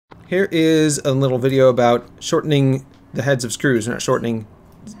Here is a little video about shortening the heads of screws. Not shortening,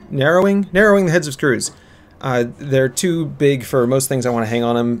 narrowing the heads of screws. They're too big for most things I want to hang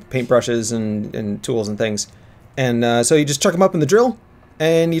on them, paintbrushes and tools and things. And so you just chuck them up in the drill,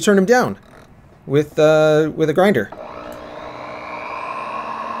 and you turn them down with a grinder.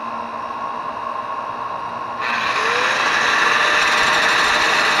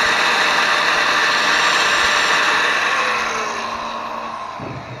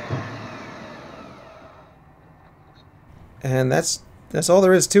 And that's all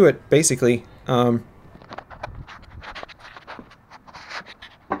there is to it, basically. And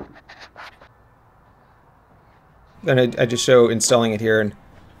I just show installing it here, and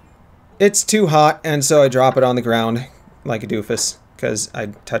it's too hot, and so I drop it on the ground like a doofus, because I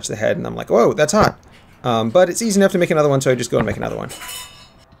touch the head and I'm like, whoa, that's hot. But it's easy enough to make another one, so I just go and make another one.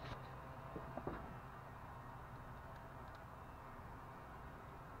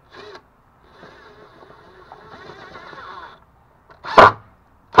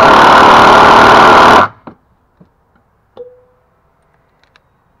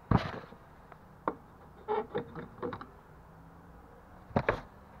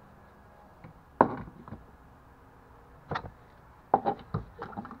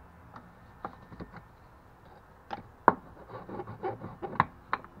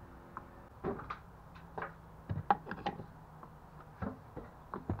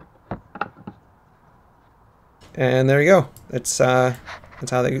 And there you go. That's how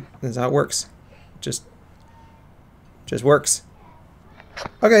it works. Just works.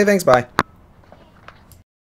 Okay, thanks, bye.